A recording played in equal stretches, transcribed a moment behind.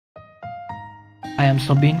I am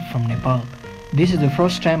Sabin from Nepal. This is the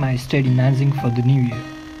first time I stayed in Nanjing for the New Year.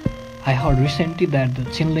 I heard recently that the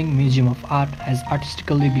Chinling Museum of Art has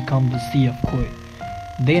artistically become the Sea of Koi.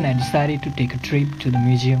 Then I decided to take a trip to the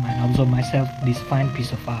museum and observe myself this fine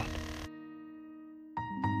piece of art.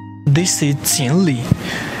 This is Jinli.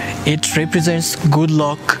 It represents good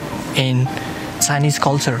luck in Chinese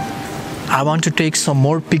culture. I want to take some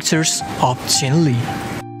more pictures of Jinli.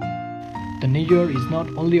 The New Year is not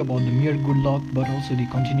only about the mere good luck but also the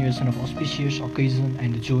continuation of auspicious occasion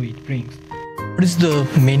and the joy it brings. What is the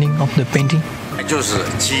meaning of the painting? 就是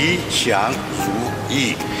吉祥如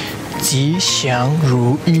意。吉祥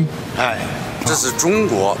如意。这是中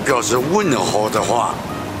国表示问候的话，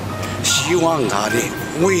希望他的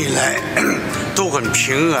未来都很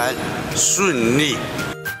平安顺利。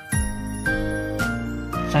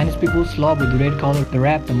 Chinese people love with the red color. They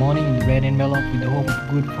wrap the money in the red envelope with the hope of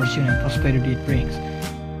good fortune and prosperity it brings.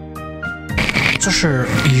 这是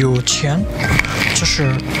有钱，这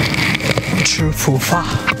是吃福发。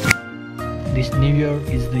This New Year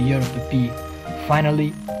is the year of the pig.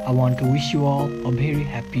 Finally, I want to wish you all a very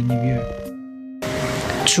happy New Year.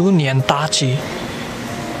 猪年大吉，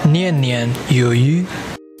年年有余。